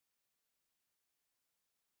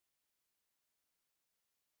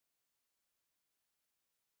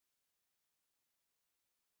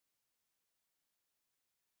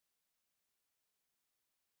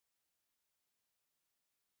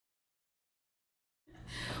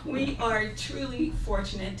We are truly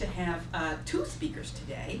fortunate to have two speakers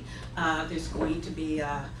today. There's going to be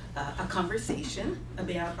a conversation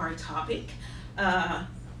about our topic. I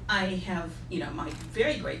have, my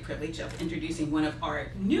very great privilege of introducing one of our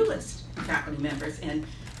newest faculty members, and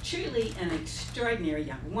truly an extraordinary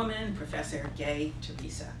young woman, Professor Gaye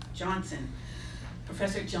Theresa Johnson.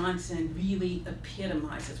 Professor Johnson really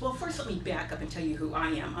epitomizes, well, first let me back up and tell you who I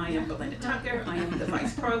am. I am Belinda Tucker. I am the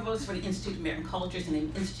Vice Provost for the Institute of American Cultures, and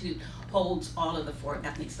the Institute holds all of the 4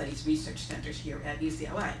 Ethnic Studies Research Centers here at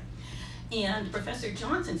UCLA. And Professor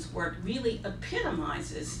Johnson's work really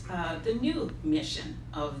epitomizes the new mission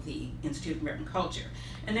of the Institute of American Culture,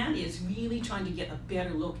 and that is really trying to get a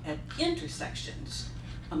better look at intersections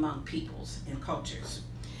among peoples and cultures.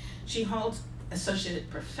 She holds associate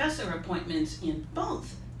professor appointments in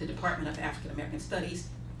both the Department of African American Studies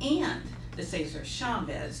and the Cesar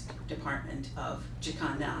Chavez Department of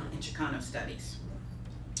Chicano and Chicano Studies.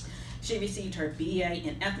 She received her BA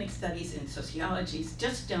in Ethnic Studies and Sociology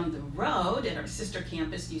just down the road at our sister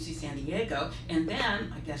campus, UC San Diego, and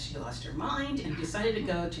then I guess she lost her mind and decided to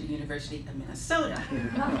go to the University of Minnesota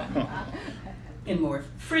in more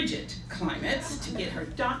frigid climates to get her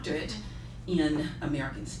doctorate in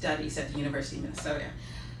American Studies at the University of Minnesota.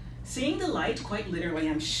 Seeing the light, quite literally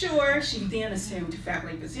I'm sure, she then assumed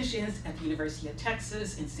faculty positions at the University of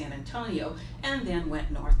Texas in San Antonio, and then went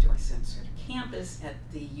north to our censored campus at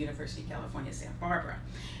the University of California, Santa Barbara,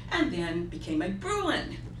 and then became a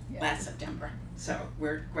Bruin last September. So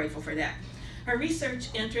we're grateful for that. Her research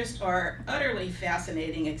interests are utterly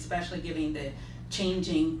fascinating, especially given the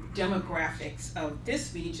changing demographics of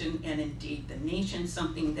this region and indeed the nation,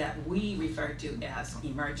 something that we refer to as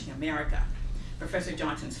emerging America. Professor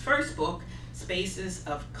Johnson's first book, Spaces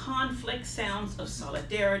of Conflict, Sounds of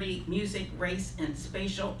Solidarity, Music, Race, and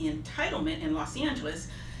Spatial Entitlement in Los Angeles,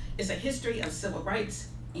 is a history of civil rights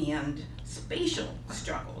and spatial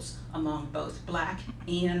struggles among both Black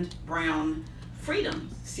and brown freedom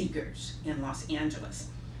seekers in Los Angeles.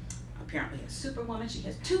 Apparently a superwoman. She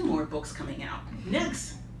has 2 more books coming out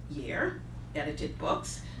next year, edited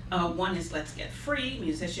books. One is Let's Get Free,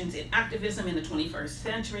 Musicians in Activism in the 21st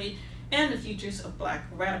Century, and The Futures of Black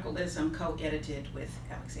Radicalism, co-edited with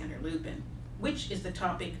Alexander Lubin, which is the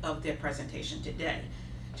topic of their presentation today.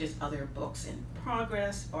 Just other books in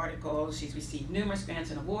progress, articles. She's received numerous grants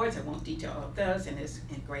and awards. I won't detail all of those, and is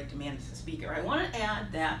in great demand as a speaker. I want to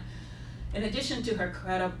add that in addition to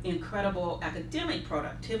her incredible academic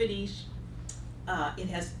productivity, it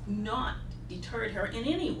has not deterred her in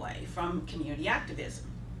any way from community activism.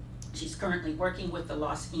 She's currently working with the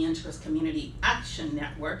Los Angeles Community Action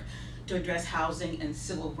Network to address housing and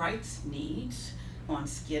civil rights needs on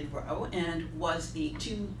Skid Row, and was the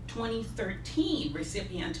 2013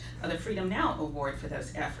 recipient of the Freedom Now Award for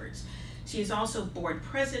those efforts. She is also board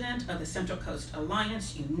president of the Central Coast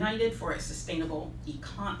Alliance United for a Sustainable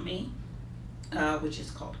Economy, which is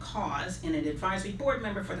called CAUSE, and an advisory board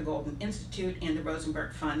member for the Golden Institute and the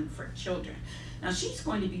Rosenberg Fund for Children. Now she's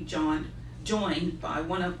going to be joined by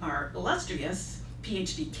one of our illustrious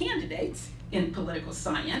PhD candidates in political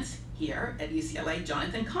science here at UCLA,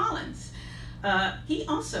 Jonathan Collins. He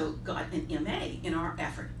also got an MA in our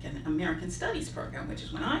African American Studies program, which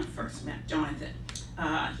is when I first met Jonathan.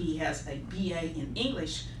 He has a BA in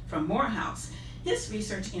English from Morehouse. His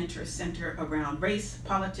research interests center around race,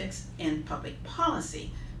 politics, and public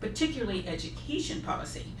policy, particularly education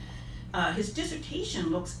policy. His dissertation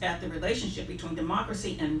looks at the relationship between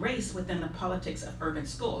democracy and race within the politics of urban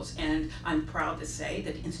schools, and I'm proud to say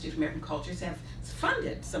that the Institute of American Cultures have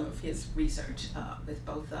funded some of his research with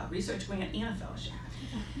both a research grant and a fellowship.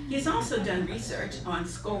 He's also done research on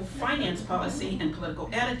school finance policy and political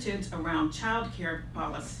attitudes around child care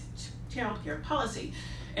policy,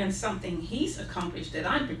 and something he's accomplished that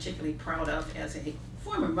I'm particularly proud of as a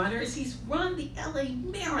former runner is he's run the LA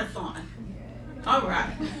Marathon. All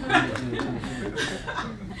right.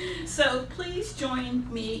 So please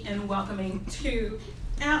join me in welcoming 2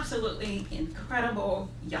 absolutely incredible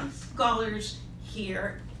young scholars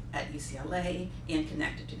here at UCLA and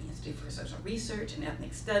connected to the Institute for Social Research and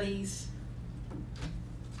Ethnic Studies,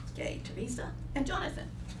 Gaye Theresa and Jonathan.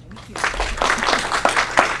 Thank you.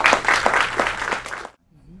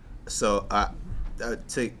 So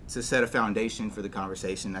to set a foundation for the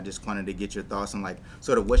conversation, I just wanted to get your thoughts on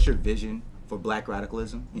sort of what's your vision for Black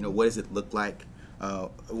radicalism? What does it look like?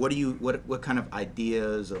 What kind of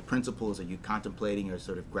ideas or principles are you contemplating or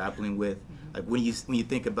sort of grappling with? Like when you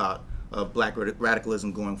think about Black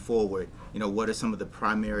radicalism going forward, what are some of the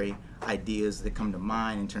primary ideas that come to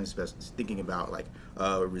mind in terms of thinking about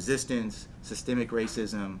resistance, systemic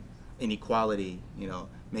racism, inequality,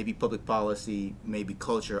 maybe public policy, maybe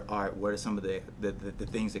culture, art? What are some of the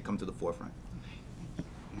things that come to the forefront?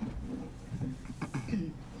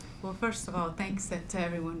 Well, first of all, thanks to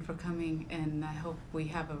everyone for coming, and I hope we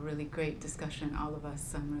have a really great discussion, all of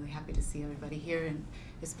us. I'm really happy to see everybody here, and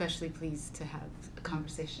especially pleased to have a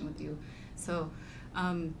conversation with you. So,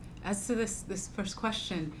 as to this first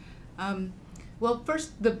question, well,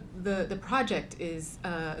 first, the project is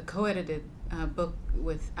a co-edited book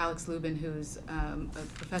with Alex Lubin, who's a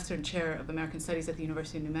professor and chair of American Studies at the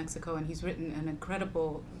University of New Mexico, and he's written an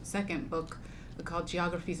incredible second book called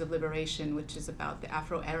Geographies of Liberation, which is about the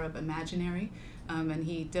Afro-Arab imaginary, and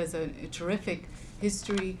he does a terrific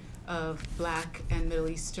history of Black and Middle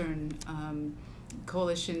Eastern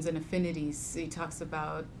coalitions and affinities. He talks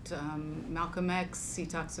about Malcolm X, he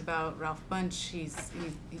talks about Ralph Bunche,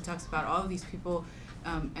 he talks about all of these people,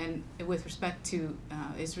 and with respect to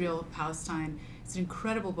Israel, Palestine. It's an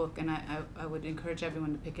incredible book, and I would encourage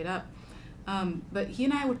everyone to pick it up. But he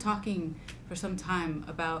and I were talking for some time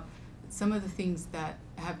about some of the things that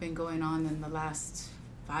have been going on in the last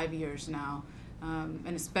 5 years now,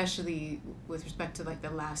 and especially with respect to like the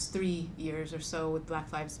last 3 years or so with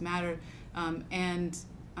Black Lives Matter, and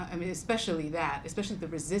I mean especially the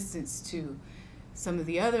resistance to some of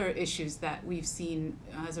the other issues that we've seen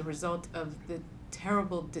as a result of the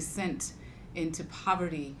terrible descent into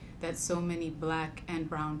poverty that so many Black and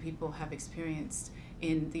brown people have experienced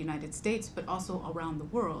in the United States, but also around the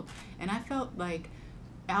world. And I felt like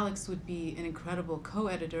Alex would be an incredible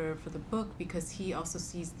co-editor for the book because he also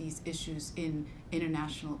sees these issues in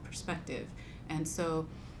international perspective. And so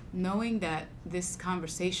knowing that this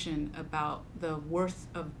conversation about the worth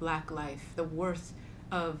of Black life, the worth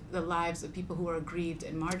of the lives of people who are aggrieved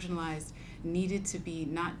and marginalized needed to be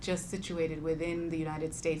not just situated within the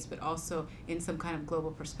United States, but also in some kind of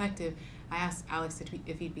global perspective, I asked Alex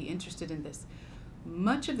if he'd be interested in this.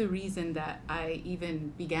 Much of the reason that I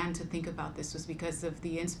even began to think about this was because of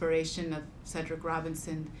the inspiration of Cedric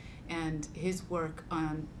Robinson and his work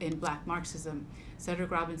in Black Marxism.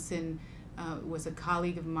 Cedric Robinson was a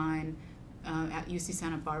colleague of mine at UC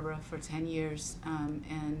Santa Barbara for 10 years,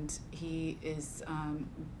 and he is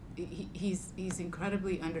he's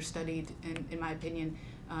incredibly understudied in my opinion,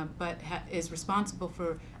 but is responsible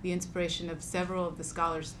for the inspiration of several of the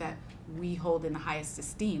scholars that we hold in the highest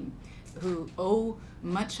esteem, who owe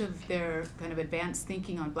much of their kind of advanced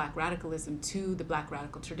thinking on Black radicalism to the Black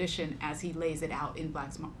radical tradition as he lays it out in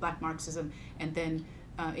Black Marxism, and then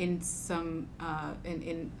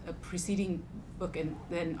in a preceding book and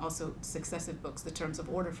then also successive books, The Terms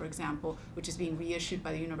of Order, for example, which is being reissued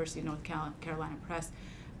by the University of North Carolina Press,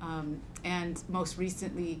 and most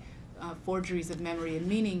recently, Forgeries of Memory and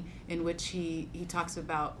Meaning, in which he talks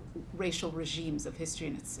about racial regimes of history,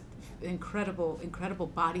 and it's an incredible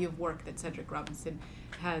body of work that Cedric Robinson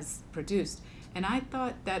has produced. And I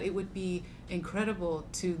thought that it would be incredible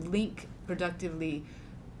to link productively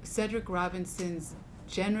Cedric Robinson's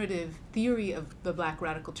generative theory of the Black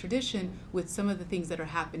radical tradition with some of the things that are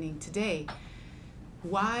happening today.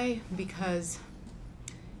 Why? Because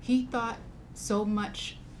he thought so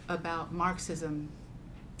much about Marxism,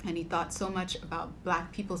 and he thought so much about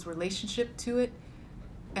Black people's relationship to it,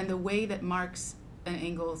 and the way that Marx and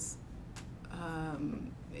Engels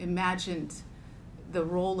imagined the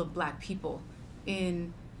role of Black people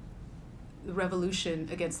in the revolution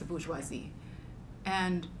against the bourgeoisie.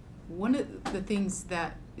 And one of the things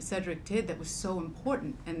that Cedric did that was so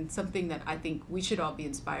important, and something that I think we should all be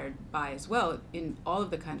inspired by as well in all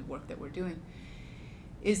of the kind of work that we're doing,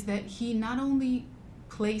 is that he not only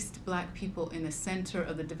placed Black people in the center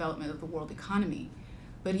of the development of the world economy,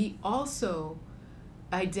 but he also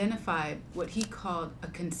identified what he called a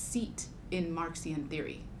conceit in Marxian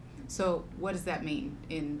theory. So what does that mean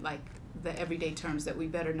in like the everyday terms that we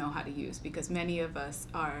better know how to use? Because many of us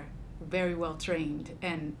are very well trained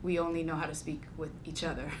and we only know how to speak with each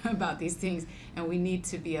other about these things, and we need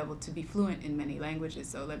to be able to be fluent in many languages,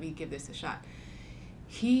 so let me give this a shot.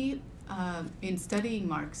 He, in studying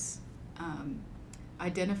Marx,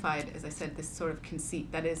 identified, as I said, this sort of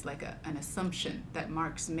conceit that is like an assumption that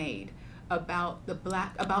Marx made about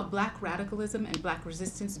Black radicalism and Black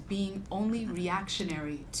resistance being only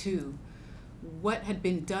reactionary to what had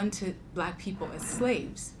been done to Black people as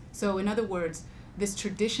slaves. So in other words, this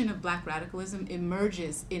tradition of Black radicalism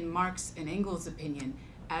emerges in Marx and Engels' opinion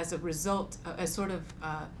as a result, as sort of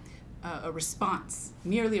a response,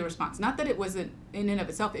 merely a response. Not that it wasn't in and of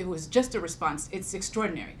itself, it was just a response. It's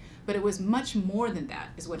extraordinary, but it was much more than that,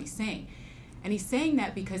 is what he's saying. And he's saying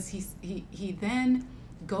that because he then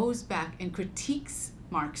goes back and critiques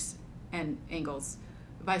Marx and Engels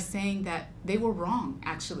by saying that they were wrong,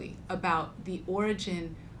 actually, about the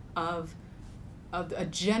origin of a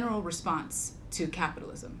general response to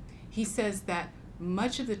capitalism. He says that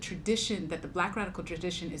much of the tradition that the Black radical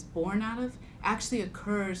tradition is born out of actually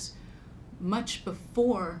occurs much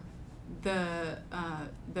before the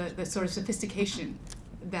sort of sophistication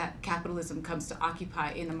that capitalism comes to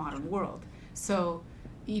occupy in the modern world. So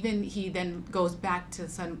even he then goes back to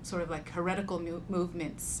some sort of like heretical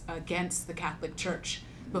movements against the Catholic Church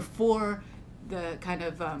before the kind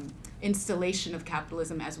of installation of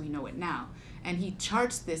capitalism as we know it now. And he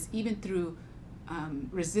charts this even through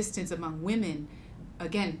resistance among women,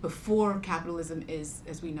 again, before capitalism is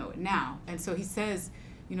as we know it now. And so he says,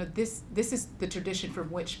 you know, this is the tradition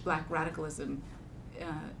from which Black radicalism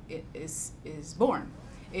is born.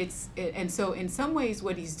 And so in some ways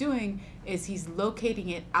what he's doing is he's locating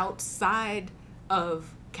it outside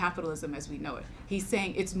of capitalism as we know it. He's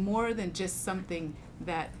saying it's more than just something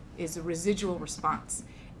that is a residual response.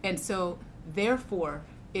 And so therefore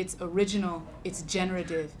it's original, it's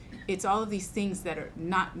generative, it's all of these things that are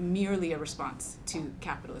not merely a response to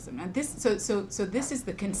capitalism. And this, so this is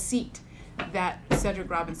the conceit that Cedric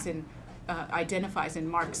Robinson identifies in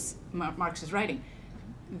Marx's writing,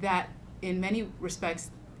 that in many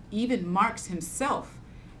respects, even Marx himself,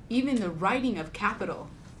 even the writing of Capital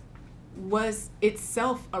was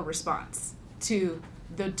itself a response to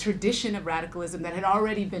the tradition of radicalism that had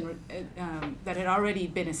already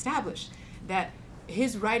been established. That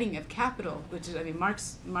his writing of Capital, which is, I mean,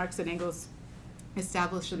 Marx and Engels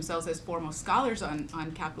established themselves as foremost scholars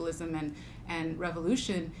on capitalism and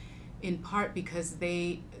revolution, in part because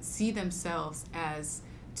they see themselves as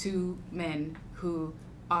two men who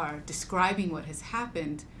are describing what has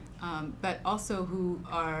happened, but also who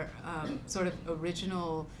are sort of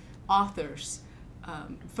original authors,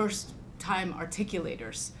 first-time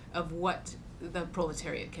articulators of what the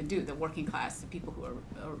proletariat can do, the working class, the people who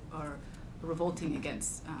are revolting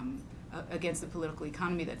against the political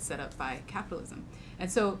economy that's set up by capitalism.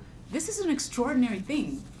 And so this is an extraordinary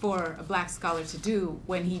thing for a Black scholar to do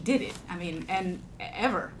when he did it. I mean, and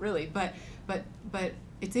ever, really. But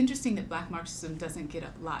it's interesting that Black Marxism doesn't get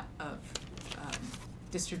a lot of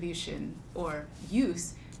distribution or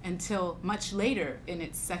use until much later in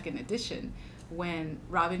its second edition, when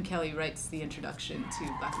Robin Kelley writes the introduction to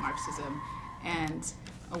Black Marxism, and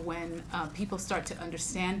when people start to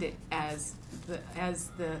understand it as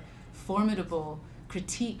the formidable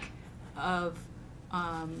critique of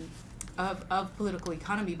political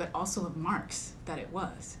economy, but also of Marx that it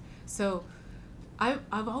was. So I've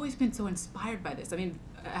always been so inspired by this. I mean,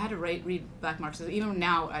 I had to read Black Marxism. Even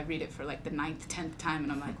now, I read it for like the 9th, 10th time,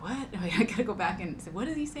 and I'm like, what? I gotta go back and say, what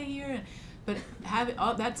does he say here? But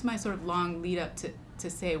that's my sort of long lead up to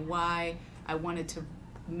say why I wanted to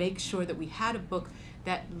make sure that we had a book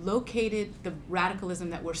that located the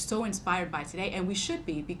radicalism that we're so inspired by today, and we should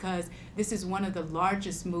be, because this is one of the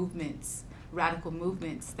largest movements, radical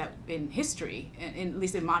movements, that in history, at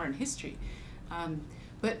least in modern history.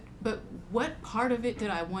 But what part of it did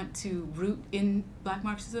I want to root in Black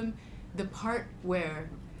Marxism? The part where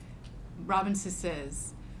Robinson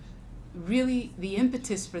says, really the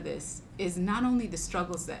impetus for this is not only the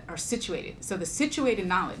struggles that are situated. So the situated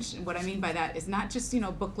knowledge, and what I mean by that is not just,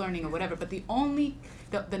 book learning or whatever, but the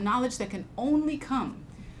knowledge that can only come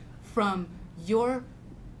from your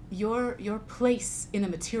place in the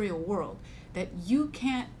material world, that you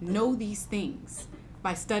can't know these things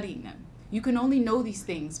by studying them. You can only know these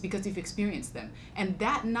things because you've experienced them. And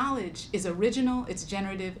that knowledge is original, it's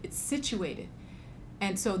generative, it's situated.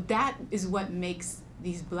 And so that is what makes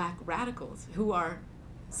these Black radicals, who are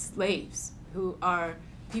slaves, who are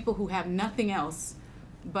people who have nothing else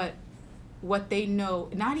but what they know,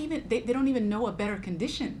 they don't even know a better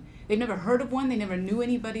condition. They've never heard of one, they never knew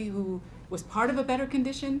anybody who was part of a better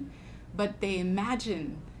condition, but they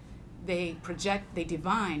imagine, they project, they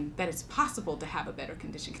divine that it's possible to have a better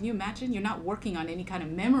condition. Can you imagine? You're not working on any kind of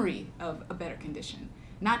memory of a better condition,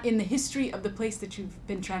 not in the history of the place that you've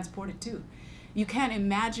been transported to. You can't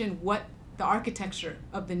imagine what the architecture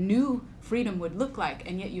of the new freedom would look like,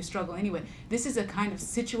 and yet you struggle anyway. This is a kind of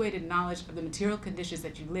situated knowledge of the material conditions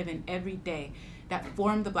that you live in every day that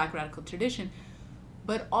form the Black radical tradition,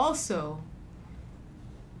 but also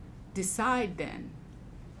decide then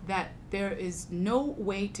that there is no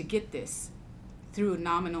way to get this through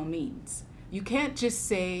nominal means. You can't just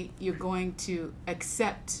say you're going to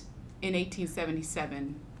accept in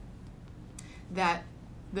 1877 that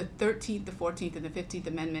the 13th, the 14th, and the 15th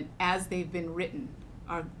Amendment, as they've been written,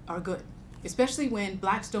 are good. Especially when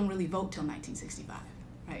Blacks don't really vote till 1965,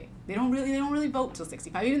 right? They don't really vote till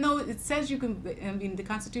 65, even though it says you can. I mean, the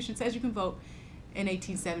Constitution says you can vote, in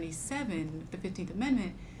 1877, the 15th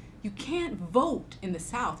Amendment, you can't vote in the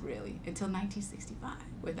South really until 1965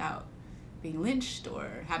 without being lynched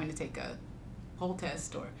or having to take a poll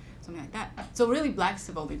test or something like that. So really blacks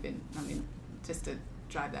have only been, I mean, just to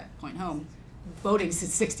drive that point home, voting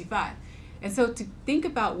since 65. And so to think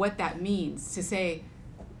about what that means, to say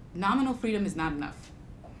nominal freedom is not enough.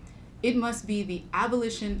 It must be the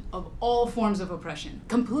abolition of all forms of oppression,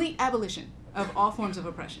 complete abolition of all forms of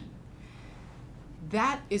oppression.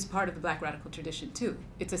 That is part of the Black radical tradition too.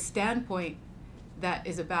 It's a standpoint that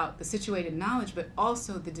is about the situated knowledge, but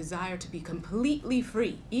also the desire to be completely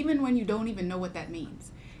free, even when you don't even know what that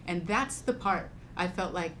means. And that's the part I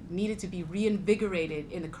felt like needed to be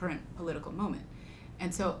reinvigorated in the current political moment.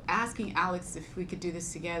 And so asking Alex if we could do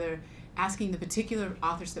this together, asking the particular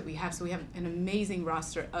authors that we have, so we have an amazing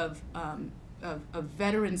roster of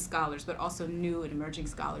veteran scholars, but also new and emerging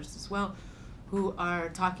scholars as well, who are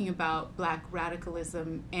talking about Black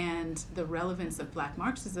radicalism and the relevance of Black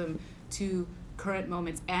Marxism to current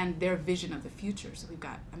moments and their vision of the future. So we've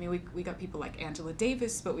got, I mean, we got people like Angela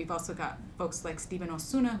Davis, but we've also got folks like Stephen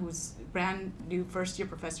Osuna, who's brand new first-year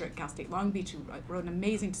professor at Cal State Long Beach, who wrote an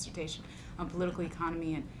amazing dissertation on political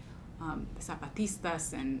economy and the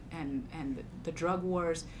Zapatistas and the drug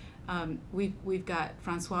wars. We've got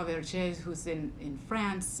Francois Vergès, who's in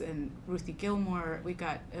France, and Ruthie Gilmore. We've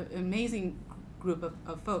got an amazing group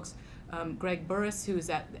of folks. Greg Burris, who's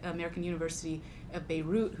at American University of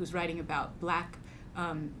Beirut, who's writing about Black,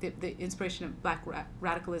 the inspiration of Black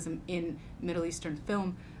radicalism in Middle Eastern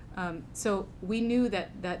film. So we knew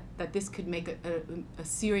that this could make a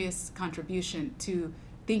serious contribution to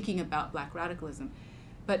thinking about Black radicalism.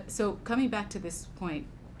 But so coming back to this point,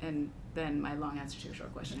 and then my long answer to your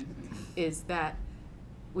short question, is that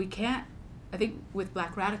we can't, I think with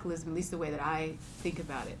Black radicalism, at least the way that I think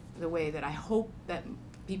about it, the way that I hope that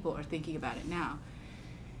people are thinking about it now,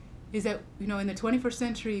 is that, you know, in the 21st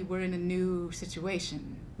century, we're in a new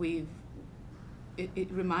situation.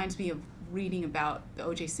 It reminds me of reading about the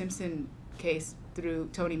O.J. Simpson case through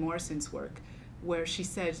Toni Morrison's work, where she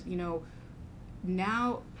says, you know,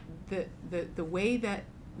 now the way that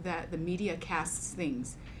the media casts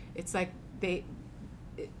things, it's like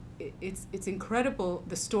it's incredible,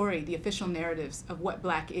 the story, the official narratives of what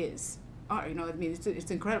Black are, you know, I mean,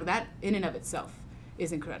 it's incredible. That in and of itself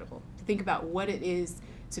is incredible. To think about what it is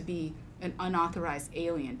to be an unauthorized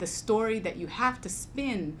alien, the story that you have to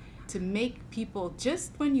spin to make people,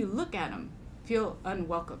 just when you look at them, feel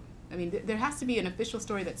unwelcome. I mean, there has to be an official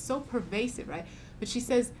story that's so pervasive, right? But she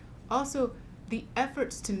says also the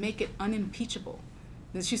efforts to make it unimpeachable.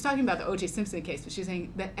 She's talking about the O.J. Simpson case, but she's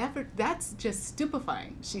saying the effort, that's just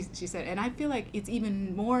stupefying, she said. And I feel like it's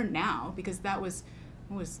even more now, because that was,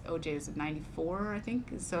 what was O.J., was it 94, I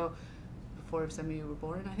think? So before some of you were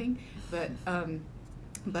born, I think.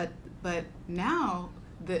 But now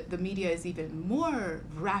the media is even more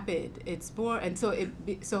rapid. It's more, and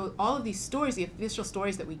so all of these stories, the official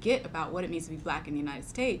stories that we get about what it means to be Black in the United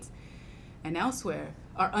States and elsewhere,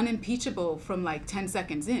 are unimpeachable from like 10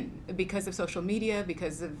 seconds in, because of social media,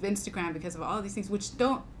 because of Instagram, because of all of these things, which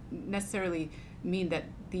don't necessarily mean that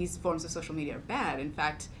these forms of social media are bad. In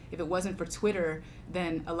fact, if it wasn't for Twitter,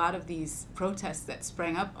 then a lot of these protests that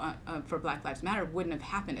sprang up for Black Lives Matter wouldn't have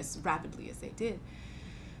happened as rapidly as they did.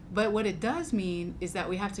 But what it does mean is that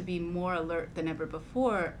we have to be more alert than ever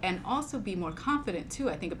before, and also be more confident too,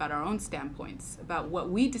 I think, about our own standpoints, about what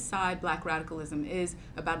we decide Black radicalism is,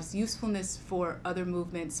 about its usefulness for other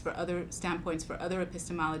movements, for other standpoints, for other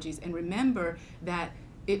epistemologies. And remember that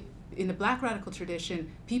in the Black radical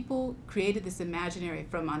tradition, people created this imaginary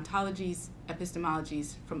from ontologies,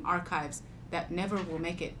 epistemologies, from archives that never will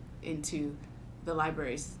make it into the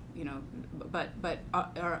libraries, you know, but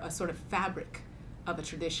are a sort of fabric of a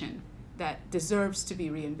tradition that deserves to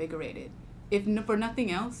be reinvigorated, if for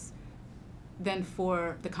nothing else than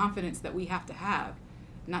for the confidence that we have to have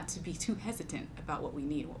not to be too hesitant about what we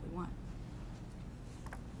need, what we want.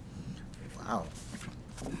 Wow.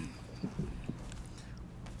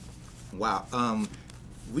 Wow.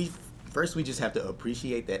 We just have to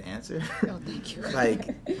appreciate that answer. Oh, thank you.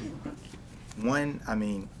 Like, one, I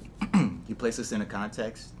mean, you place us in a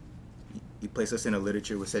context, you place us in a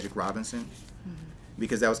literature with Cedric Robinson,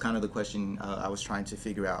 because that was kind of the question I was trying to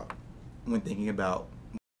figure out when thinking about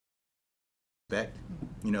respect.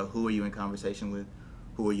 You know, who are you in conversation with?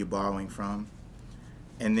 Who are you borrowing from?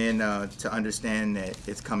 And then to understand that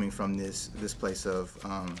it's coming from this place of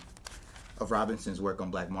Robinson's work on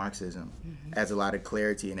Black Marxism adds a lot of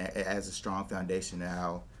clarity, and it adds a strong foundation to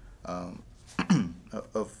how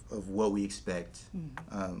of what we expect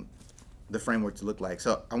the framework to look like.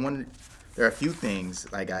 So I wanted there are a few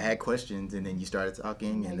things, like I had questions and then you started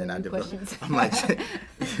talking and then I developed, I'm like,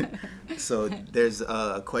 so there's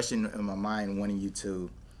a question in my mind wanting you to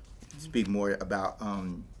speak more about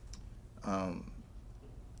the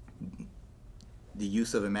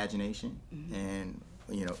use of imagination and,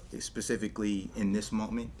 you know, specifically in this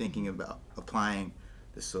moment, thinking about applying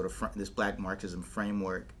this sort of this Black Marxism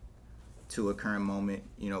framework to a current moment,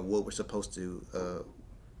 you know, what we're supposed to,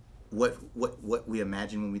 what we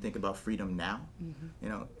imagine when we think about freedom now, you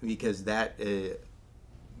know, because that,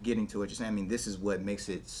 getting to what you're saying, I mean, this is what makes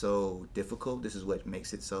it so difficult, this is what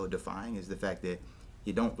makes it so defying, is the fact that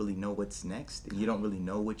you don't really know what's next, and you don't really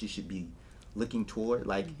know what you should be looking toward.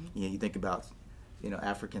 Like, you know, you think about, you know,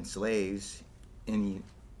 African slaves in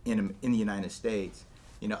the United States,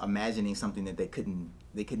 you know, imagining something that they couldn't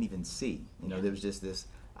even see. You know, there was just this,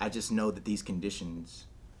 I just know that these conditions,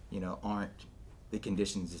 you know, aren't the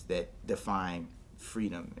conditions that define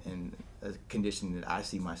freedom and a condition that I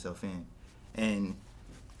see myself in. And,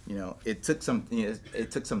 you know, it took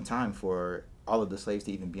some time for all of the slaves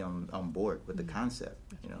to even be on board with the concept.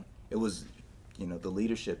 You know, it was, you know, the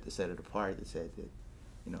leadership that set it apart, that said that,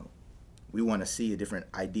 you know, we want to see a different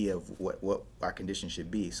idea of what our conditions should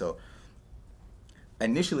be. So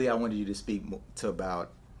initially I wanted you to speak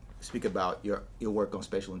about your work on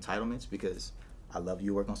spatial entitlements, because I love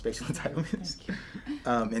your work on spatial entitlements.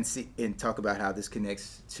 And talk about how this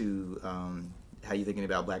connects to how you're thinking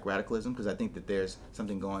about Black radicalism, because I think that there's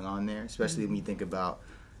something going on there, especially when you think about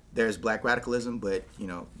there's Black radicalism, but, you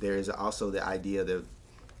know, there is also the idea that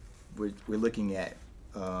we're looking at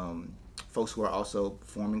folks who are also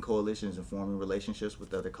forming coalitions and forming relationships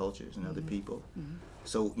with other cultures and other people.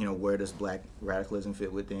 So, you know, where does Black radicalism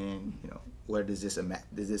fit within? You know, where does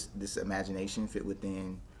this imagination fit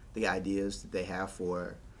within the ideas that they have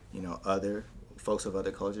for, you know, other folks of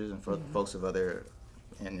other cultures and for folks of other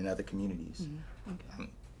and in other communities?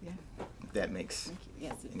 Yeah. If that makes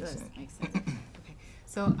yes, it does make sense. Okay,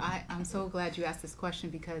 so I'm so glad you asked this question,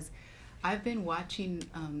 because I've been watching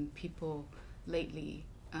people lately,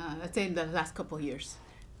 let's say in the last couple of years,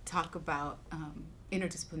 talk about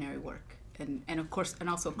interdisciplinary work and of course, and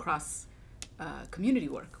also cross community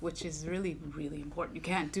work, which is really, really important. You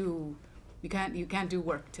can't do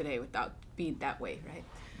work today without being that way, right?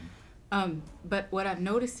 But what I've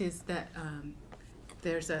noticed is that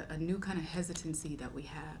there's a new kind of hesitancy that we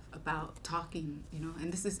have about talking, you know,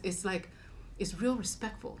 and it's real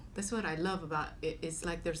respectful. That's what I love about it. It's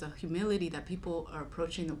like there's a humility that people are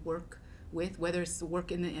approaching the work with, whether it's the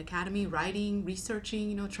work in the academy, writing, researching,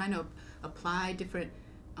 you know, trying to apply different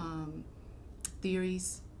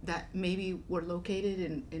theories that maybe were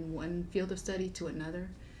located in one field of study to another,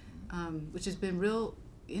 which has been real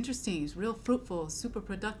interesting. It's real fruitful, super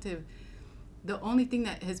productive. The only thing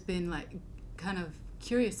that has been like kind of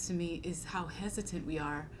curious to me is how hesitant we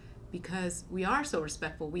are, because we are so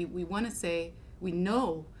respectful. We want to say, we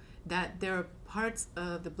know that there are parts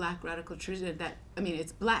of the Black radical tradition that, I mean,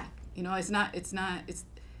 it's Black, you know,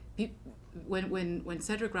 when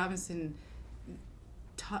Cedric Robinson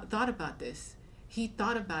thought about this, he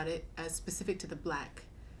thought about it as specific to the Black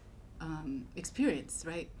experience,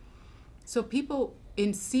 right? So people,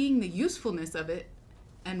 in seeing the usefulness of it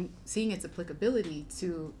and seeing its applicability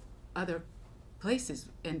to other places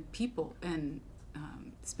and people and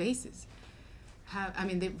spaces,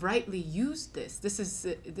 they've rightly used this.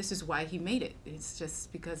 This is why he made it. It's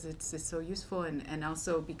just because it's so useful, and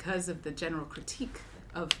also because of the general critique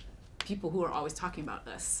of people who are always talking about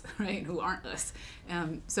us, right? Who aren't us.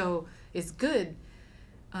 So it's good,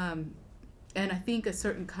 and I think a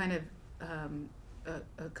certain kind of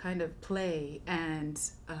a kind of play and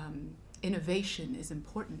innovation is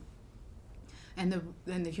important. And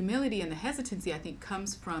the humility and the hesitancy, I think,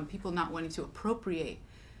 comes from people not wanting to appropriate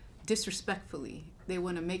disrespectfully. They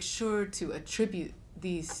want to make sure to attribute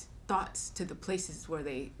these thoughts to the places where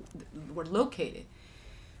they were located.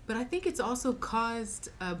 But I think it's also caused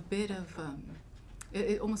a bit of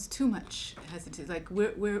almost too much hesitancy. Like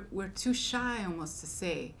we're too shy almost to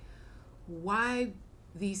say why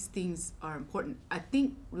these things are important. I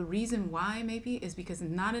think the reason why maybe is because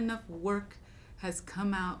not enough work has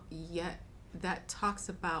come out yet that talks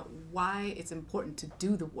about why it's important to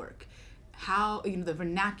do the work, how, you know, the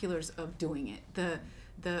vernaculars of doing it, the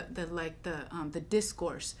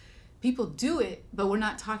discourse. People do it, but we're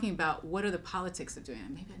not talking about what are the politics of doing it.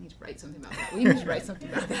 Maybe I need to write something about that. We need to write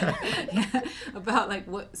something about that. Yeah, about like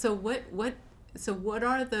what. So what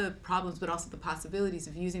are the problems, but also the possibilities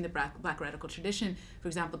of using the Black radical tradition, for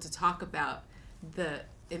example, to talk about the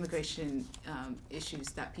immigration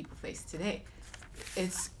issues that people face today?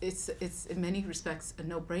 it's in many respects a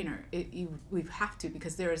no-brainer. We have to,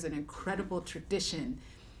 because there is an incredible tradition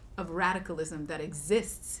of radicalism that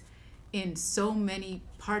exists in so many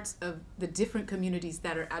parts of the different communities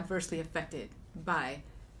that are adversely affected by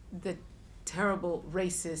the terrible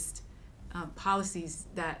racist policies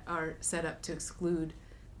that are set up to exclude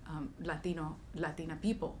Latina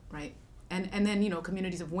people, right? And then, you know,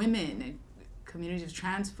 communities of women and communities of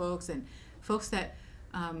trans folks and folks that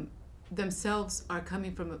themselves are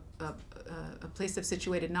coming from a place of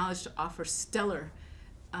situated knowledge to offer stellar,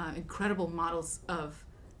 incredible models of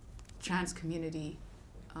trans community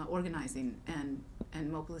organizing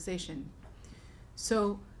and mobilization.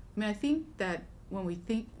 So, I mean, I think that when we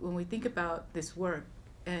think about this work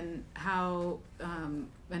and how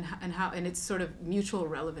and its sort of mutual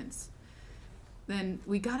relevance, then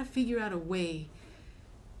we got to figure out a way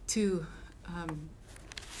to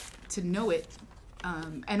know it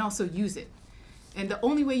and also use it. And the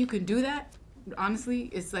only way you can do that, honestly,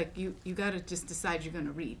 is like you got to just decide you're going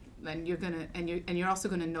to read, and you're also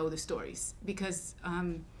going to know the stories, because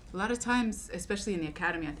a lot of times, especially in the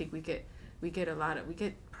academy, I think we get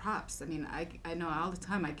props. I mean, I know all the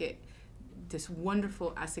time I get this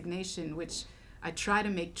wonderful assignation, which I try to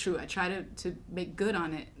make true. I try to make good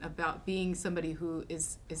on it, about being somebody who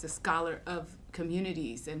is a scholar of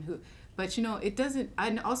communities and who. But you know, it doesn't.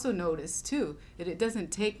 I also notice too that it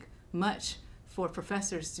doesn't take much for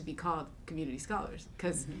professors to be called community scholars,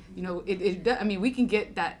 because you know, I mean, we can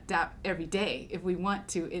get that every day if we want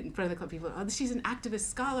to in front of the people. Oh, she's an activist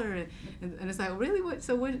scholar, and it's like, really,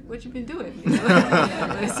 what you been doing? You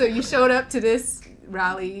know? So you showed up to this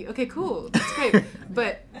rally. Okay, cool, that's great,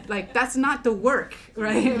 but like, that's not the work,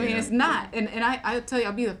 right? I mean, it's not. And I'll tell you,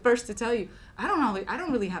 I'll be the first to tell you, I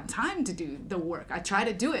don't really have time to do the work. I try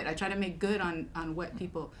to do it. I try to make good on what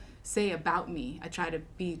people say about me. I try to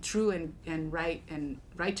be true and right and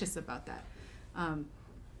righteous about that.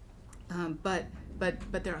 But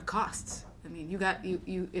there are costs. I mean, you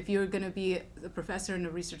if you're going to be a professor in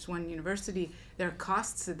a Research One university, there are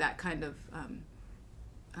costs to that kind of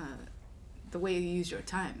the way you use your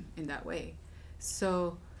time in that way.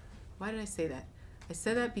 So, why did I say that? I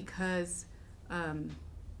said that because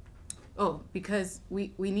because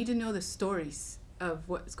we need to know the stories of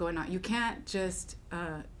what's going on. You can't just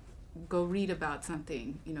go read about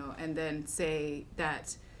something, you know, and then say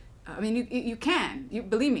that. I mean, you can.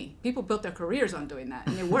 Believe me, people built their careers on doing that,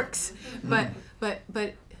 and it works. But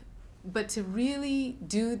to really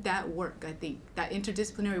do that work, I think that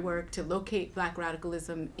interdisciplinary work to locate Black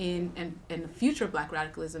radicalism and the future of Black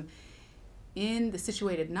radicalism in the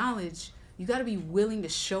situated knowledge, you got to be willing to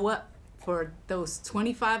show up for those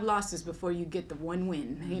 25 losses before you get the one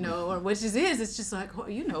win, you know, or which is it's just like, oh,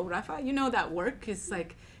 you know, Rafa, you know, that work is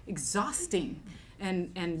like exhausting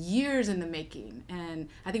and years in the making. And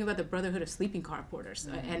I think about the Brotherhood of Sleeping Car Porters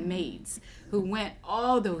and maids who went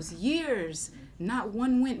all those years, not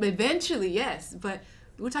one win, but eventually, yes, but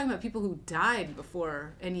we're talking about people who died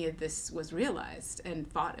before any of this was realized, and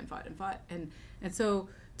fought and fought and fought. And so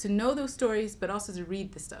to know those stories, but also to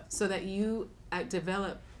read the stuff so that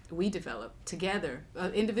we develop together,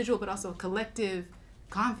 individual but also collective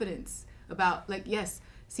confidence about, like, yes,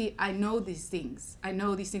 see, I know these things.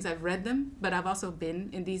 I've read them, but I've also been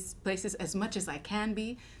in these places as much as I can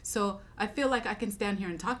be. So I feel like I can stand here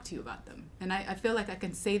and talk to you about them. And I feel like I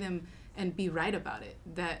can say them and be right about it.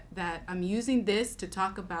 That I'm using this to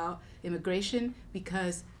talk about immigration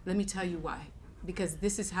because let me tell you why. Because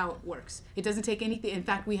this is how it works. It doesn't take anything. In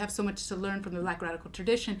fact, we have so much to learn from the Black radical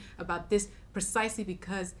tradition about this precisely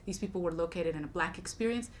because these people were located in a Black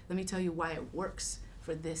experience. Let me tell you why it works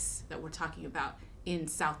for this that we're talking about in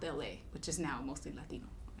South LA, which is now mostly Latino.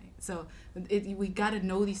 Right? So we got to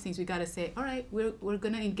know these things. We got to say, all right, we're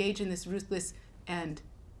going to engage in this ruthless and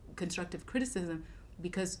constructive criticism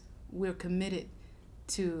because we're committed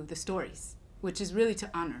to the stories, which is really to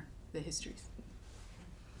honor the histories.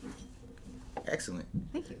 Excellent.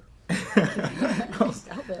 Thank you. I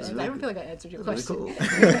don't feel like I answered your question. Really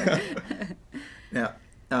cool.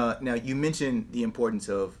 Now you mentioned the importance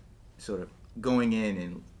of sort of going in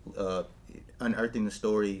and unearthing the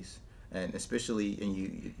stories, and especially,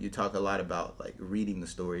 and you talk a lot about like reading the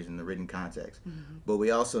stories in the written context. Mm-hmm. But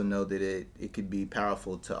we also know that it could be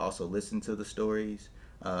powerful to also listen to the stories,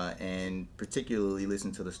 and particularly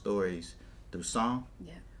listen to the stories through song.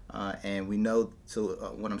 Yeah. And we know,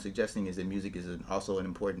 so what I'm suggesting is that music is also an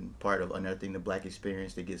important part of unearthing the Black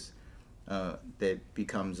experience that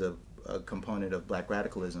becomes a component of Black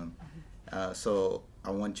radicalism. Mm-hmm. So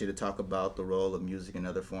I want you to talk about the role of music and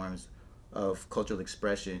other forms of cultural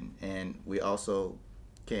expression, and we also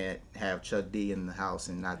can't have Chuck D in the house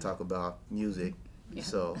and not talk about music. Yeah.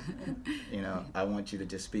 So, I want you to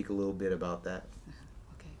just speak a little bit about that.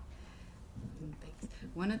 Okay. Thanks.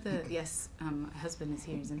 One of the, yes, my husband is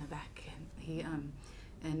here, he's in the back, and he,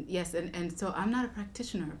 and yes, and so I'm not a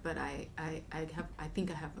practitioner, but I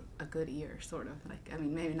think I have a good ear, sort of, like, I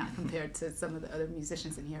mean, maybe not compared to some of the other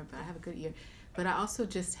musicians in here, but I have a good ear. But I also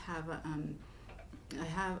just have I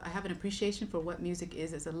have an appreciation for what music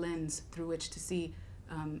is as a lens through which to see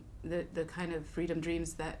the kind of freedom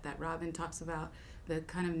dreams that Robin talks about, the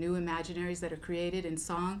kind of new imaginaries that are created in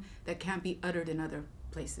song that can't be uttered in other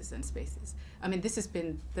places and spaces. I mean, this has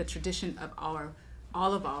been the tradition of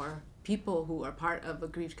all of our people who are part of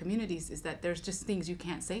aggrieved communities, is that there's just things you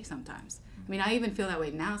can't say sometimes. I mean, I even feel that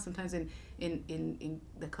way now sometimes in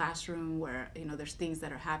the classroom, where there's things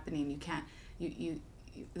that are happening, you can't,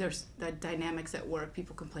 there's the dynamics at work,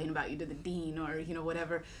 people complain about you to the dean, or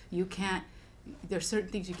whatever, you can't, there's certain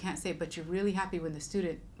things you can't say, but you're really happy when the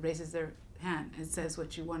student raises their hand and says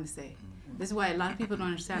what you want to say. This is why a lot of people don't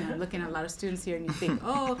understand. I'm looking at a lot of students here, and you think,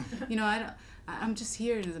 I'm just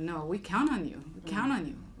here. And no, we count on you. We count on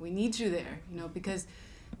you. We need you there. Because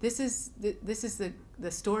this is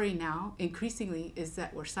the story now. Increasingly, is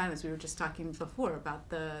that we're silenced. We were just talking before about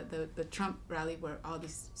the Trump rally where all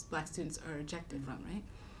these black students are ejected from, right?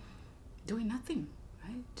 Doing nothing,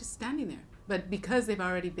 right? Just standing there. But because they've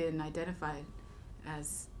already been identified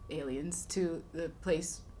as aliens to the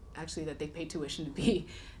place actually that they pay tuition to be,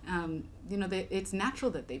 it's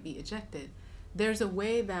natural that they be ejected. There's a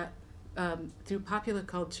way that through popular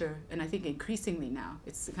culture, and I think increasingly now,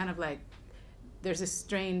 it's kind of like there's a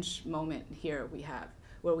strange moment here we have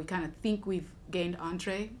where we kind of think we've gained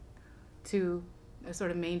entree to a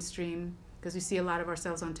sort of mainstream, because we see a lot of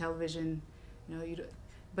ourselves on television,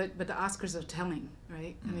 but the Oscars are telling,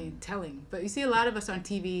 right? I mean, telling. But you see a lot of us on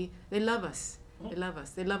TV. They love us. They love us.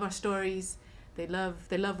 They love our stories. They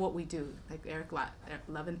love what we do, like Eric Lott,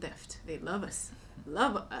 Love and Theft. They love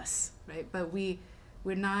us, right? But we're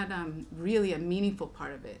not really a meaningful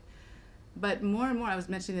part of it. But more and more, I was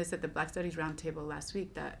mentioning this at the Black Studies Roundtable last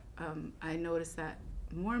week, that I noticed that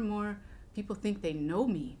more and more people think they know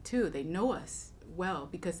me too. They know us well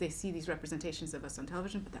because they see these representations of us on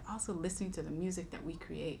television, but they're also listening to the music that we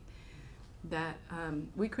create. That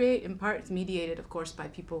we create, in part, it's mediated, of course, by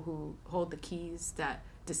people who hold the keys that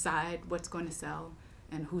decide what's going to sell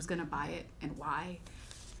and who's going to buy it and why.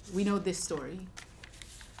 We know this story.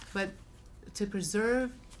 But to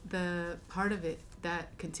preserve the part of it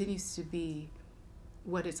that continues to be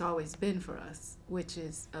what it's always been for us, which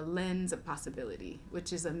is a lens of possibility,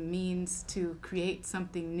 which is a means to create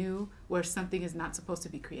something new where something is not supposed to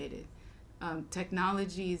be created.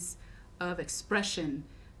 Technologies of expression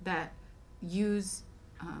that use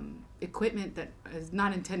equipment that is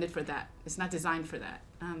not intended for that. It's not designed for that.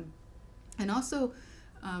 And also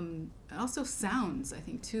sounds, I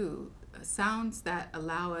think, too. Sounds that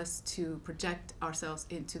allow us to project ourselves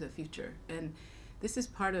into the future. And this is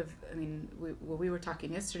part of, we were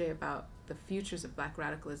talking yesterday about the futures of Black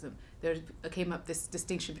radicalism. There came up this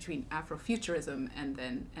distinction between Afrofuturism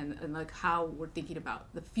and like how we're thinking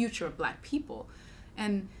about the future of Black people.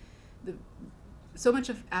 And so much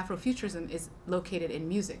of Afrofuturism is located in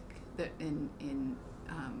music, in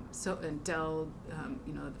Del,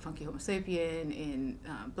 the Funky Homo Sapien, in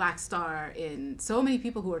Black Star, in so many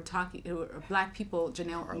people who are Black people,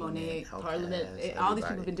 Janelle Monáe, Parliament, all these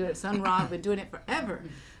people have been doing it. Sun Ra have been doing it forever,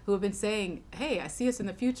 who have been saying, "Hey, I see us in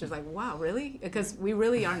the future." It's like, wow, really? Because we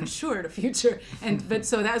really aren't assured a future, but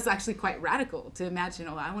so that's actually quite radical to imagine.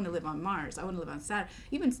 Oh, I want to live on Mars. I want to live on Saturn.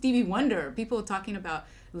 Even Stevie Wonder, people talking about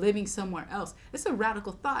living somewhere else. It's a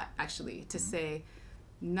radical thought, actually, to say.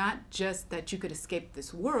 Not just that you could escape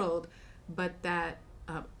this world, but that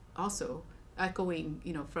also echoing,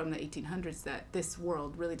 from the 1800s, that this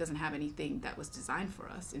world really doesn't have anything that was designed for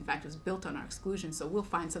us. In fact, it was built on our exclusion, so we'll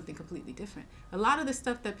find something completely different. A lot of the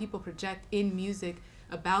stuff that people project in music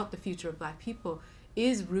about the future of Black people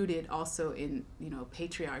is rooted also in,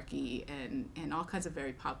 patriarchy and all kinds of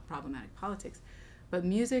very problematic politics. But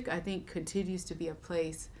music, I think, continues to be a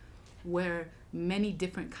place where many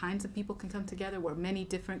different kinds of people can come together, where many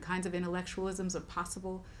different kinds of intellectualisms are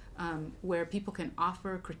possible, where people can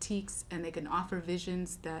offer critiques and they can offer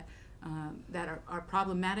visions that are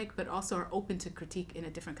problematic, but also are open to critique in a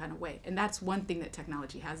different kind of way. And that's one thing that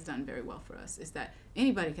technology has done very well for us, is that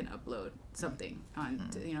anybody can upload something on,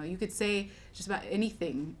 you could say just about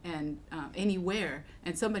anything and anywhere,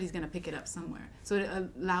 and somebody's going to pick it up somewhere. So it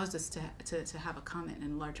allows us to have a comment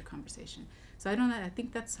and a larger conversation. So I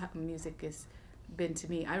think that's how music has been to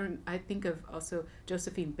me. I think of also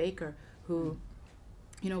Josephine Baker, who,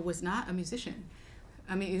 was not a musician.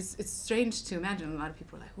 I mean, it's strange to imagine. A lot of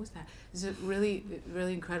people are like, "Who's that?" It's a really,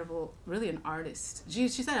 really incredible, really an artist. She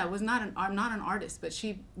said, I'm not an artist, but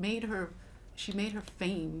she made her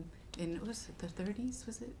fame in, what was it, the 30s?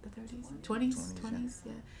 Was it the 30s? 20s,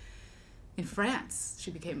 yeah. In France,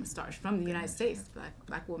 she became a star. She's from the United States,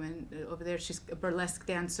 black woman over there. She's a burlesque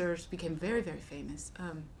dancer. She became very, very famous.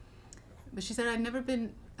 But she said, I've never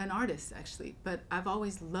been an artist, actually, but I've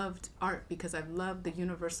always loved art because I've loved the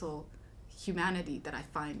universal humanity that I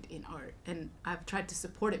find in art, and I've tried to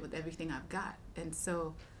support it with everything I've got, and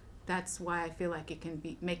so that's why I feel like it can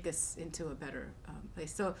make us into a better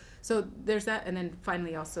place. So there's that, and then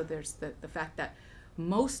finally also there's the fact that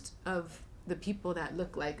most of the people that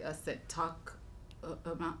look like us that talk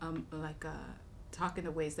talk in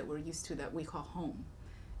the ways that we're used to, that we call home,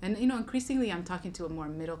 and increasingly I'm talking to a more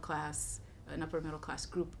an upper middle class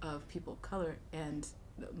group of people of color and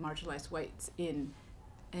marginalized whites in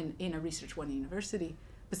a Research One university,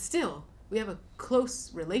 but still we have a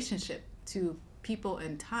close relationship to people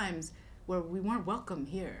and times where we weren't welcome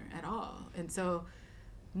here at all. And so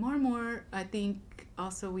more and more, I think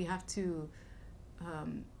also we have to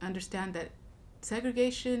understand that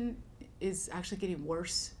segregation is actually getting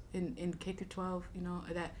worse in K through 12.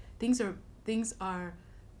 That things are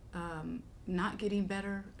not getting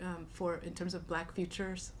better in terms of Black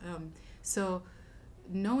futures. So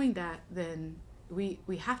knowing that, then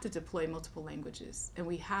we have to deploy multiple languages, and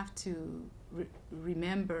we have to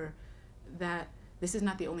remember that this is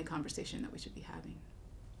not the only conversation that we should be having.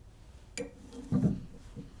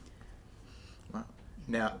 Wow.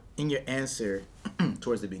 Now, in your answer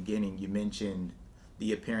towards the beginning, you mentioned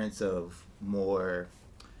the appearance of more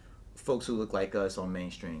folks who look like us on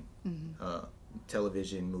mainstream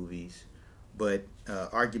television, movies, but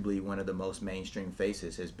arguably one of the most mainstream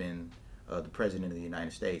faces has been the President of the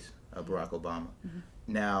United States, Barack Obama.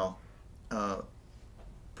 Now,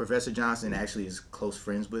 Professor Johnson actually is close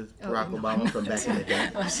friends with Barack Obama from back in the day.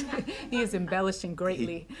 He is embellishing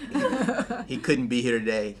greatly. He couldn't be here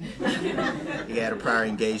today. He had a prior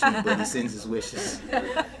engagement, but he sends his wishes.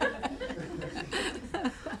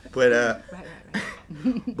 But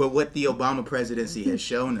but what the Obama presidency has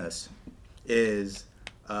shown us is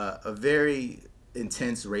a very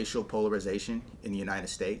intense racial polarization in the United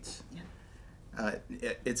States.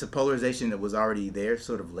 It's a polarization that was already there,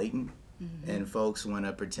 sort of latent, and folks want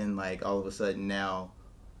to pretend like all of a sudden now,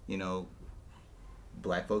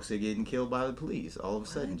 Black folks are getting killed by the police all of a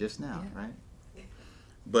sudden just now, right?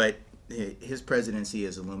 But his presidency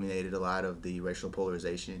has illuminated a lot of the racial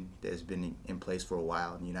polarization that has been in place for a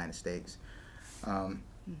while in the United States.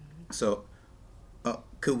 So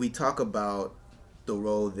could we talk about the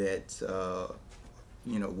role that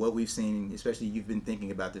what we've seen, especially you've been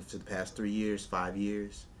thinking about this for the past 3 years, 5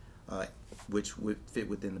 years, which would fit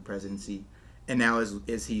within the presidency. And now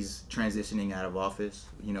as he's transitioning out of office,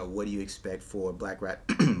 what do you expect for Black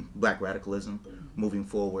radicalism moving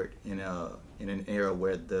forward in an era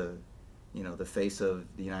where the face of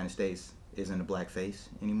the United States isn't a Black face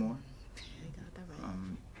anymore? You got that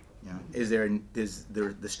right. Does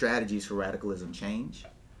the strategies for radicalism change?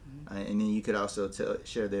 And then you could also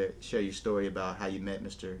share your story about how you met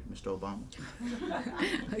Mr. Obama.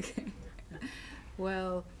 Okay.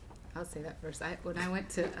 Well, I'll say that first. When I went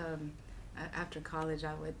to after college,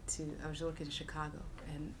 I was working in Chicago,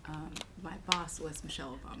 and my boss was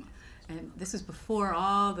Michelle Obama, and this was before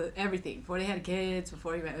everything, before they had kids,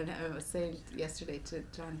 before he. I was saying yesterday to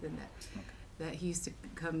Jonathan that he used to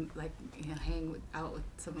come hang out with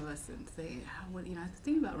some of us and say, I was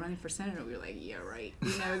thinking about running for senator. We were like, yeah, right.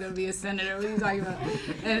 You're never gonna be a senator. What are you talking about?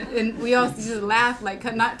 And we all used to laugh,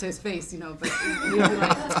 not to his face, but we were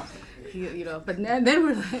like. But then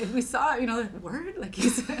we're like, we saw, word,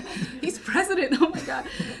 he's president. Oh my God!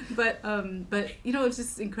 But it's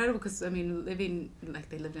just incredible because they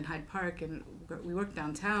lived in Hyde Park, and we worked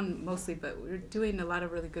downtown mostly, but we're doing a lot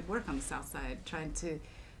of really good work on the South Side,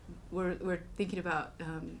 we're thinking about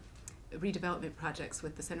redevelopment projects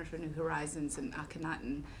with the Center for New Horizons and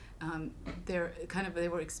Akhenaten. They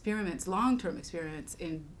were experiments, long-term experiments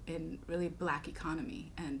in really Black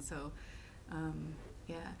economy, and so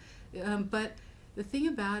but the thing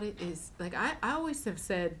about it is, I always have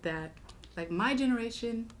said that, my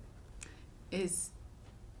generation I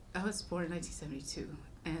was born in 1972,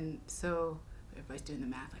 and so everybody's doing the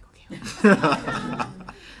math, okay.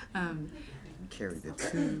 Carry the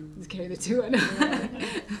two. Carry the two, I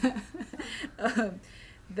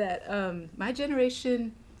know. My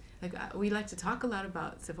generation, we like to talk a lot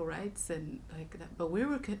about civil rights and that, but we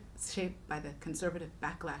were shaped by the conservative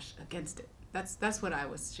backlash against it. That's what I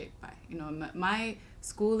was shaped by. You know, my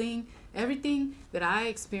schooling, everything that I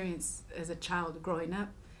experienced as a child growing up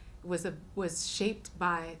was shaped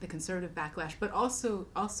by the conservative backlash, but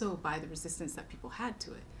also by the resistance that people had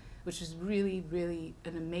to it, which was really, really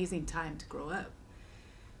an amazing time to grow up.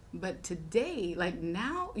 But today, like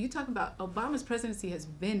now, you talk about Obama's presidency has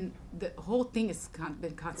been, the whole thing has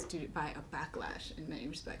been constituted by a backlash in many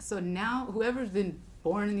respects. So now, whoever's been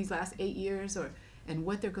born in these last 8 years, and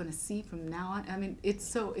what they're going to see from now on, I mean, it's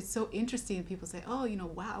so interesting. People say, oh, you know,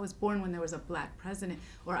 wow, I was born when there was a black president,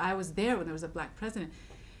 or I was there when there was a black president.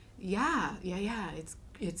 Yeah.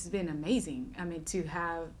 It's been amazing. I mean, to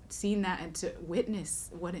have seen that and to witness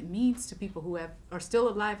what it means to people who are still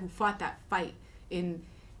alive, who fought that fight in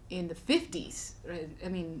the 50s, right? I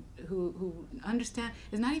mean, who understand,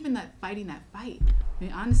 it's not even that fighting that fight. I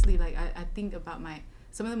mean, honestly, like, I think about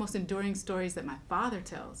some of the most enduring stories that my father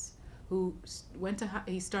tells, who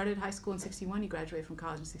he started high school in 61, he graduated from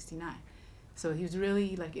college in 69. So he was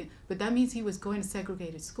really like, but that means he was going to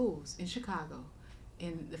segregated schools in Chicago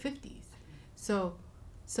in the 50s. So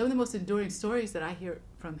some of the most enduring stories that I hear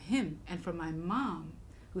from him and from my mom,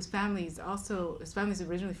 whose family is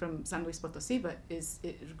originally from San Luis Potosí, but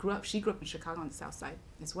she grew up in Chicago on the South Side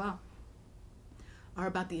as well, are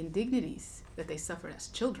about the indignities that they suffered as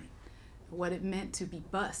children, what it meant to be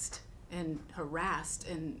bussed and harassed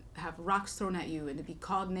and have rocks thrown at you and to be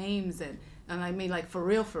called names and I mean, like, for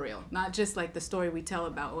real, not just like the story we tell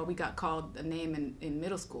about, well, we got called a name in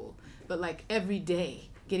middle school, but like every day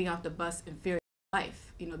getting off the bus and fearing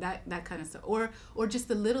life, you know, that kind of stuff, or just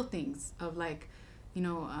the little things of, like, you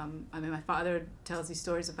know, I mean, my father tells these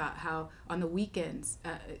stories about how on the weekends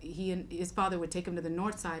he and his father would take him to the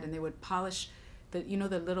north side and they would polish the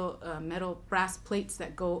little metal brass plates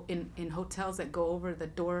that go in hotels that go over the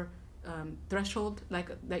door threshold, like,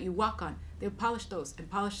 that you walk on. They would polish those and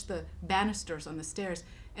polish the banisters on the stairs,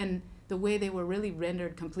 and the way they were really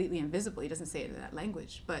rendered completely invisible. He doesn't say it in that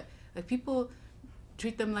language, but like, people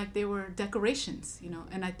treat them like they were decorations, you know.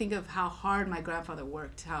 And I think of how hard my grandfather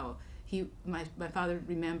worked, how my father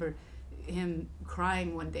remembered him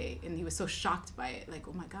crying one day, and he was so shocked by it, like,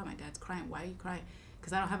 oh my God, my dad's crying. Why are you crying?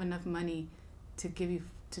 Because I don't have enough money to give you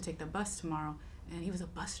to take the bus tomorrow. And he was a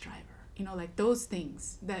bus driver. You know, like those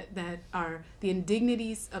things that are the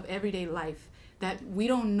indignities of everyday life that we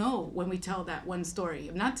don't know when we tell that one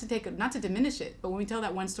story. Not to diminish it, but when we tell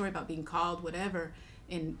that one story about being called whatever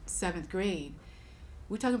in 7th grade,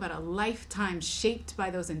 we're talking about a lifetime shaped by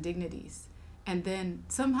those indignities, and then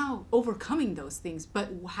somehow overcoming those things. But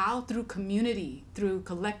how? Through community, through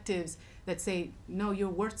collectives that say, no, you're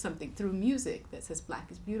worth something, through music that says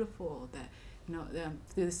Black is beautiful, that, you know,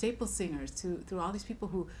 through the staple singers, through all these people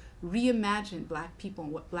who reimagined Black people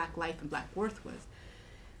and what Black life and Black worth was.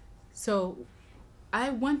 So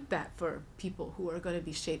I want that for people who are going to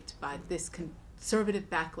be shaped by this conservative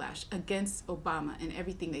backlash against Obama and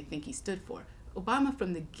everything they think he stood for. Obama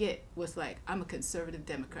from the get was like, I'm a conservative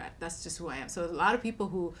Democrat. That's just who I am. So a lot of people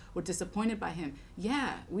who were disappointed by him,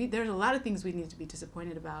 there's a lot of things we need to be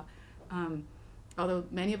disappointed about. Although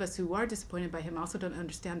many of us who are disappointed by him also don't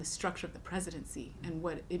understand the structure of the presidency and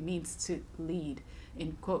what it means to lead,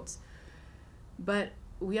 in quotes. But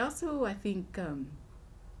we also, I think, I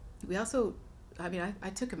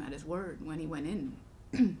took him at his word when he went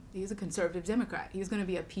in. He's a conservative Democrat. He was going to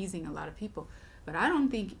be appeasing a lot of people. But I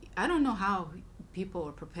don't know how people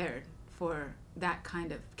are prepared for that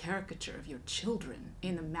kind of caricature of your children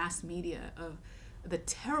in the mass media, of the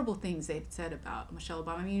terrible things they've said about Michelle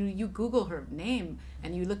Obama. I mean, you Google her name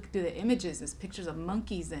and you look through the images, there's pictures of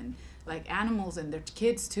monkeys and like animals and their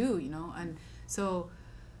kids too, you know. And so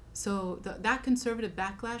that conservative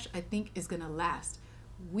backlash, I think, is going to last.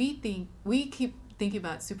 We keep thinking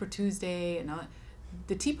about Super Tuesday and all that.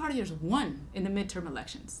 The Tea Partiers won in the midterm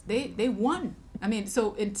elections. They won. I mean,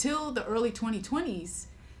 so until the early 2020s,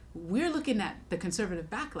 we're looking at the conservative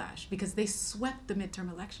backlash because they swept the midterm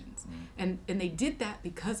elections. And they did that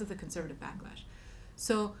because of the conservative backlash.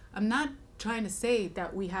 So I'm not trying to say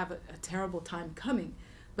that we have a terrible time coming,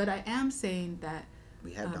 but I am saying that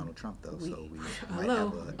we have Donald Trump, though, so we hello.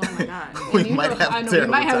 might have oh my God. we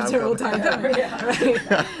might have a terrible time coming.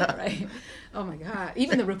 Right. Oh my God.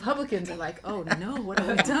 Even the Republicans are like, oh no, what have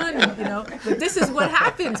we done? You know, but this is what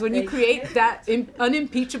happens when you create that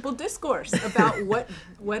unimpeachable discourse about what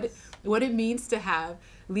it means to have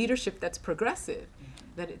leadership that's progressive,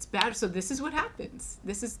 that it's bad. So this is what happens.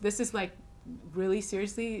 This is like, really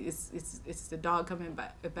seriously, it's the dog coming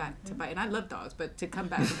back to bite. And I love dogs, but to come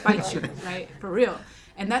back and bite you, right? For real.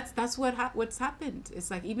 And that's what's happened.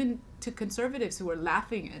 It's like, even to conservatives who are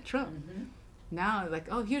laughing at Trump, Now, like,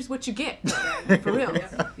 oh, here's what you get. For real.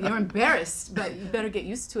 You're embarrassed, but you better get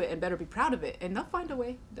used to it and better be proud of it. And they'll find a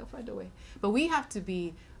way. They'll find a way. But we have to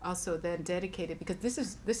be also then dedicated, because this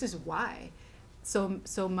is why so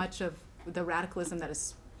much of the radicalism that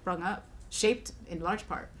has sprung up, shaped in large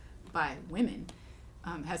part by women,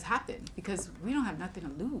 has happened, because we don't have nothing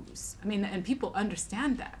to lose. I mean, and people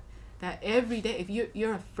understand that every day, if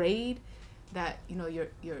you're afraid that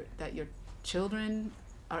your children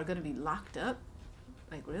are going to be locked up,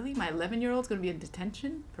 like, really, my 11-year-old's going to be in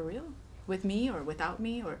detention for real, with me or without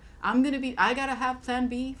me, or I gotta have plan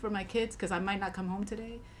B for my kids because I might not come home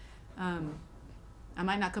today. I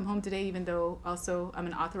might not come home today, even though also I'm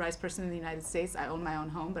an authorized person in the United States. I own my own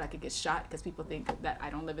home, but I could get shot because people think that I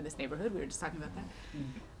don't live in this neighborhood. We were just talking about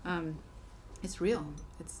that. It's real.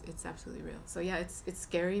 It's absolutely real. So yeah, it's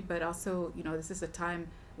scary, but also, this is a time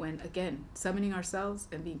when, again, summoning ourselves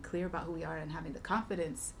and being clear about who we are and having the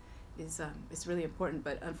confidence is really important.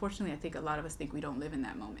 But unfortunately, I think a lot of us think we don't live in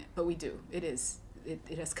that moment, but we do. It is. It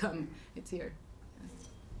has come. It's here.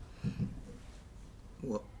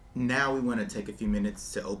 Well, now we want to take a few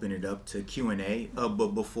minutes to open it up to Q&A. But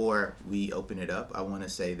before we open it up, I want to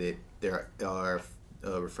say that there are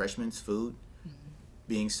refreshments, food,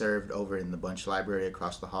 being served over in the Bunche Library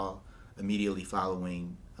across the hall immediately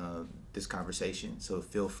following this conversation. So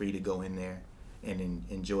feel free to go in there and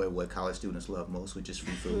enjoy what college students love most, which is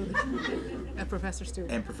free food. And professor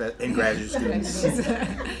students. And graduate students.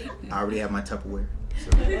 I already have my Tupperware.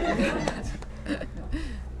 So.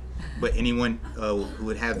 But anyone who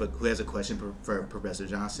has a question for Professor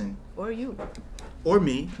Johnson, or you, or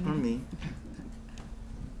me,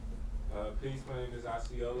 Peace, my name is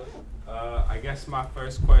Osceola. I guess my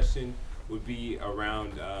first question would be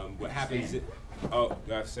around what happens.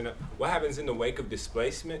 What happens in the wake of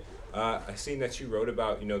displacement? I've seen that you wrote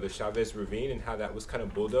about the Chavez Ravine and how that was kind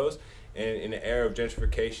of bulldozed. And in the era of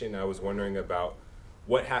gentrification, I was wondering about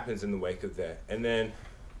what happens in the wake of that. And then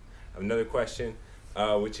another question,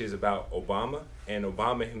 which is about Obama. And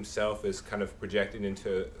Obama himself is kind of projected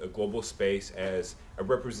into a global space as a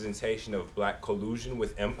representation of Black collusion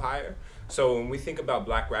with empire. So when we think about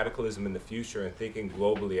Black radicalism in the future and thinking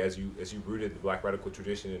globally, as you rooted the Black radical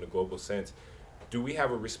tradition in a global sense, do we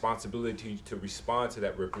have a responsibility to respond to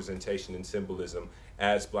that representation and symbolism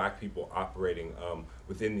as Black people operating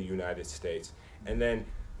within the United States? And then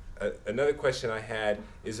another question I had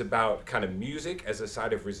is about kind of music as a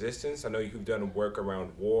side of resistance. I know you've done work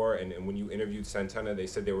around war, and when you interviewed Santana, they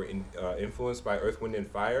said they were influenced by Earth, Wind,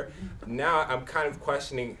 and Fire. Now I'm kind of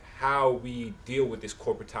questioning how we deal with this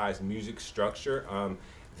corporatized music structure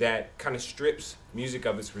that kind of strips music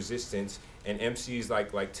of its resistance, and MCs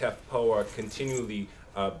like Tef Poe are continually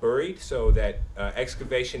buried, so that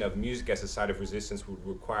excavation of music as a side of resistance would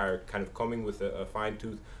require kind of combing with a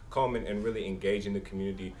fine-tooth comb and really engaging the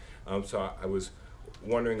community. So I was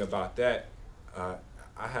wondering about that. I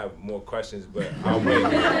have more questions, but I'll wait.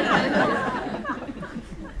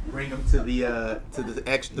 Bring them to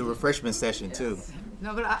the refreshment session too.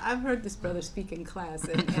 No, but I've heard this brother speak in class,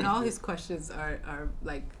 and all his questions are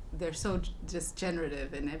like, they're so just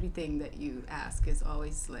generative, and everything that you ask is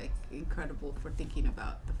always like incredible for thinking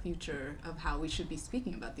about the future of how we should be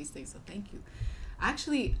speaking about these things. So thank you.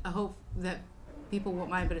 Actually, I hope that people won't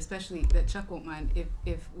mind, but especially that Chuck won't mind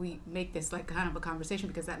if we make this like kind of a conversation,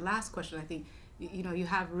 because that last question, I think, you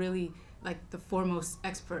have really like the foremost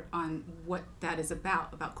expert on what that is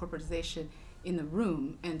about corporatization in the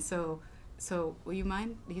room. And so will you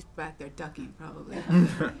mind? He's back there ducking probably.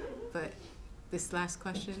 But this last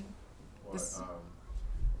question,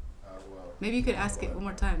 maybe you could ask it one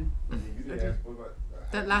more time. You did ask,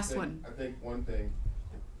 that last one. I think one thing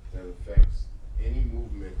that affects any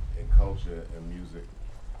movement in culture and music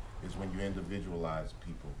is when you individualize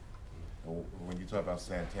people. When you talk about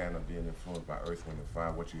Santana being influenced by Earth, Wind, and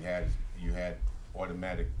Fire, what you had is you had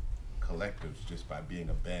automatic collectives just by being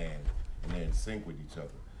a band, and they're in sync with each other.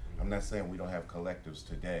 I'm not saying we don't have collectives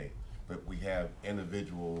today, but we have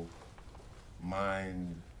individual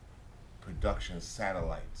mind production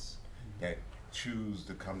satellites that choose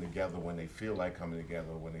to come together when they feel like coming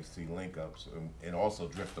together, when they see link-ups, and also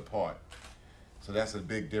drift apart. So that's a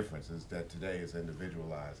big difference, is that today is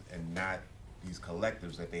individualized and not these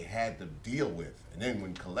collectives that they had to deal with. And then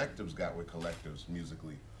when collectives got with collectives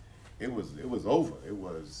musically, it was over. It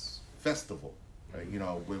was festival, right?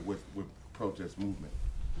 With protest movement.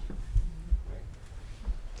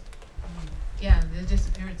 Yeah, the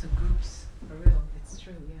disappearance of groups, for real. It's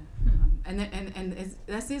true, yeah. And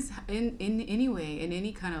this is in any way, in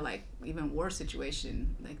any kind of like even war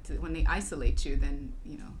situation, like when they isolate you, then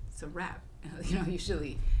it's a wrap.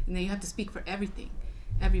 Usually, and then you have to speak for everything,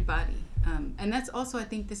 everybody. And that's also, I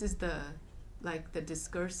think this is the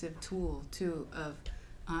discursive tool too of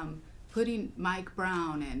putting Mike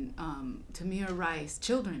Brown and Tamir Rice,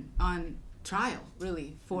 children, on trial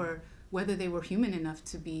really for whether they were human enough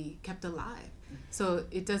to be kept alive. So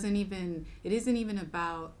it isn't even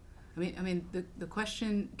about, I mean the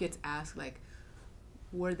question gets asked like,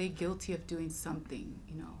 were they guilty of doing something,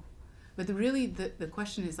 you know? But the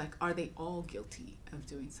question is like, are they all guilty of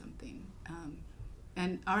doing something?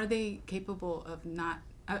 And are they capable of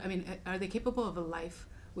are they capable of a life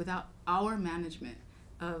without our management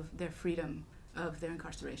of their freedom, of their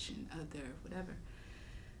incarceration, of their whatever?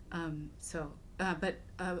 But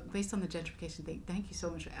based on the gentrification thing, thank you so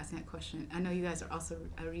much for asking that question. I know you guys are also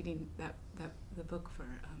reading the book for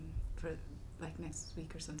like next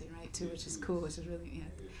week or something, right? Too, which is cool, which is really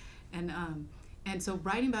and so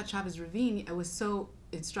writing about Chavez Ravine, it was so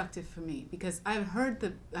instructive for me because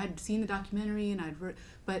I'd seen the documentary and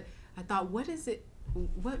but I thought, what is it?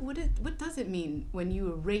 What does it mean when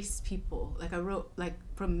you erase people? Like I wrote like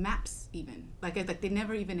from maps even, like they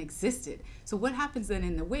never even existed. So what happens then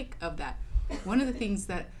in the wake of that? One of the things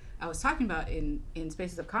that I was talking about in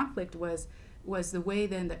Spaces of Conflict was the way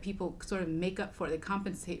then that people sort of make up for it, they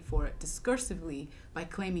compensate for it discursively by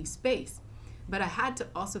claiming space. But I had to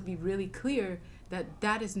also be really clear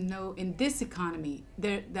that is in this economy,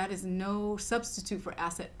 that is no substitute for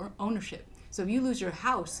asset or ownership. So if you lose your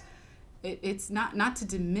house, it's not to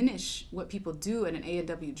diminish what people do at an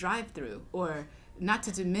A&W drive-through, or not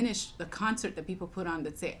to diminish the concert that people put on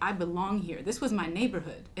that say, I belong here. This was my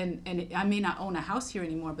neighborhood, and I may not own a house here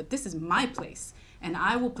anymore, but this is my place, and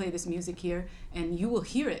I will play this music here, and you will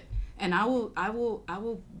hear it, and I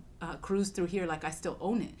will cruise through here like I still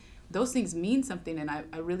own it. Those things mean something, and I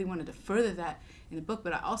really wanted to further that in the book,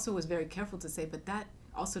 but I also was very careful to say, but that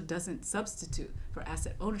also doesn't substitute for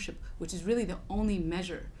asset ownership, which is really the only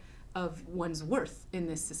measure of one's worth in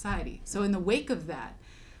this society. So in the wake of that,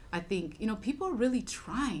 I think, you know, people are really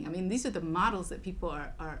trying. I mean, these are the models that people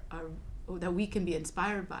are that we can be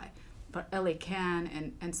inspired by. For LA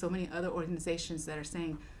Can and so many other organizations that are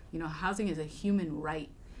saying, you know, housing is a human right,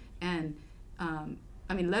 and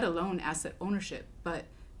I mean, let alone asset ownership, but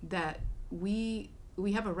that we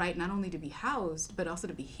have a right not only to be housed, but also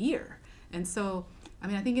to be here. And so, I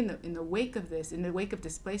mean, I think in the wake of this, in the wake of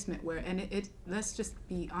displacement, it let's just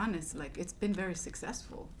be honest, like it's been very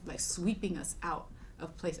successful, like sweeping us out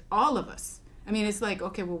of place, all of us. I mean, it's like,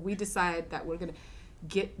 okay, well, we decide that we're gonna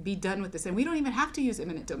be done with this, and we don't even have to use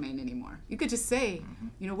eminent domain anymore. You could just say,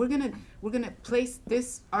 you know, we're gonna place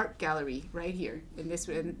this art gallery right here in this,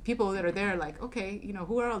 and people that are there are like, okay, you know,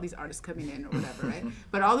 who are all these artists coming in or whatever, right?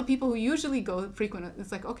 But all the people who usually go frequent,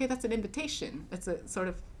 it's like, okay, that's an invitation. It's a sort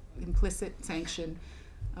of implicit sanction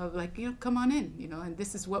of like, you know, come on in, you know, and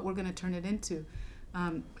this is what we're gonna turn it into,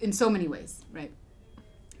 in so many ways, right?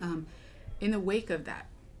 In the wake of that,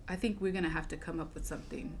 I think we're gonna have to come up with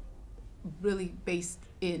something really based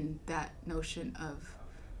in that notion of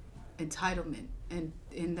entitlement and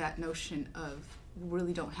in that notion of we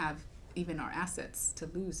really don't have even our assets to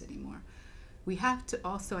lose anymore. We have to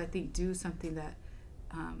also, I think, do something that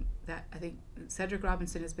I think Cedric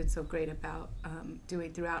Robinson has been so great about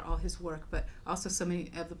doing throughout all his work, but also so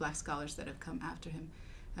many of the Black scholars that have come after him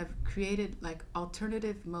have created like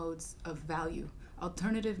alternative modes of value,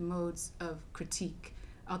 alternative modes of critique,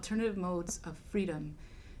 alternative modes of freedom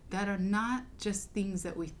that are not just things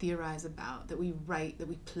that we theorize about, that we write, that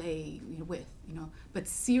we play with, you know, but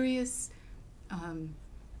serious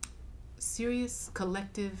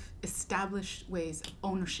collective established ways of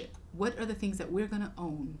ownership. What are the things that we're gonna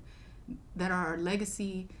own that are our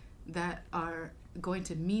legacy, that are going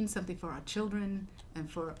to mean something for our children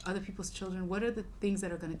and for other people's children? What are the things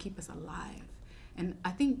that are gonna keep us alive? And I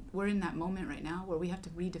think we're in that moment right now where we have to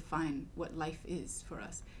redefine what life is for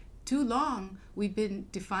us. Too long, we've been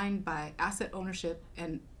defined by asset ownership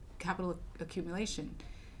and capital accumulation.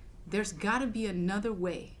 There's gotta be another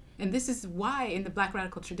way. And this is why in the Black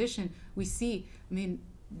radical tradition, we see, I mean,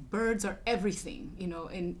 birds are everything, you know,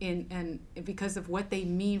 and because of what they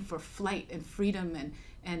mean for flight and freedom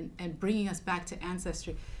and bringing us back to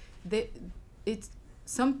ancestry. It's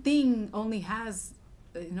something only has,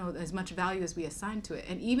 you know, as much value as we assign to it.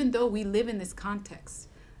 And even though we live in this context,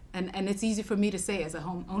 and it's easy for me to say as a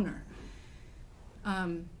homeowner,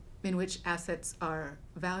 in which assets are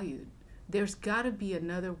valued, there's got to be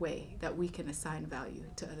another way that we can assign value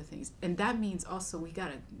to other things. And that means also we got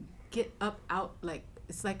to get up out, like,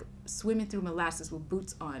 it's like swimming through molasses with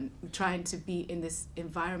boots on, trying to be in this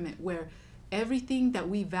environment where everything that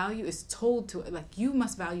we value is told to, like, you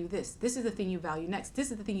must value this. This is the thing you value next. This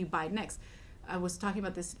is the thing you buy next. I was talking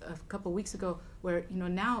about this a couple weeks ago, where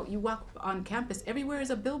now you walk on campus, everywhere is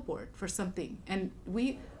a billboard for something, and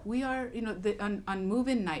we are on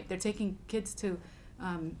move-in night, they're taking kids to,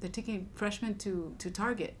 they're taking freshmen to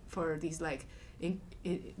Target for these like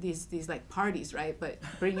these like parties, right? But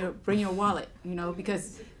bring your wallet,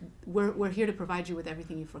 because we're here to provide you with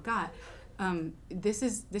everything you forgot. This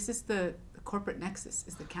is the corporate nexus,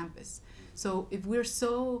 is the campus. So if we're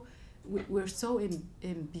so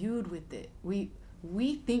imbued with it, we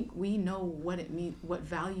think we know what it means, what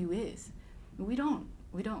value is. We don't.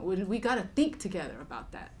 We got to think together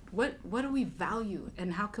about that. What do we value,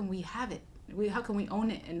 and how can we have it? How can we own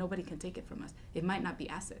it and nobody can take it from us? It might not be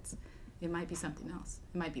assets. It might be something else.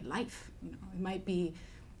 It might be life. It might be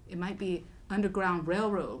Underground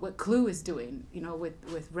Railroad. What Clue is doing,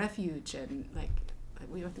 with refuge, and like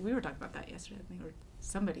we were talking about that yesterday, I think, or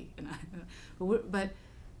somebody and I. But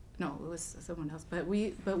no, it was someone else. But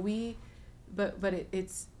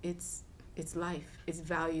it's life. It's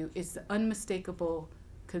value. It's the unmistakable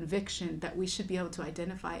conviction that we should be able to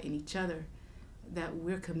identify in each other, that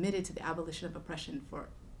we're committed to the abolition of oppression for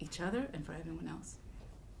each other and for everyone else.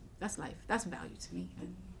 That's life. That's value to me.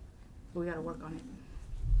 But we got to work on it.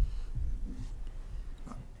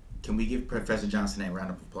 Can we give Professor Johnson a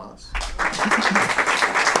round of applause? And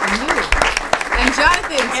you. And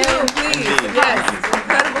Jonathan, too, please. Indeed. Yes.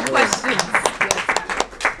 Incredible questions.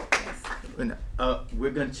 Yes.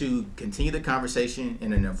 We're going to continue the conversation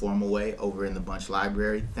in an informal way over in the Bunche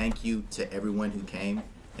Library. Thank you to everyone who came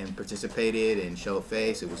and participated and showed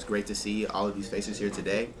face. It was great to see all of these faces here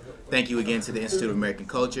today. Thank you again to the Institute of American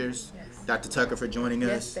Cultures, Dr. Tucker for joining us.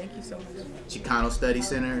 Yes, thank you so much. Chicano Studies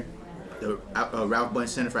Center, the Ralph Bunche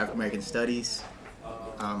Center for African American Studies.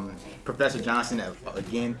 Professor Johnson,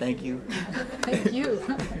 again, thank you. Thank you.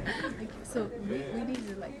 So we need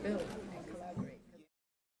to build.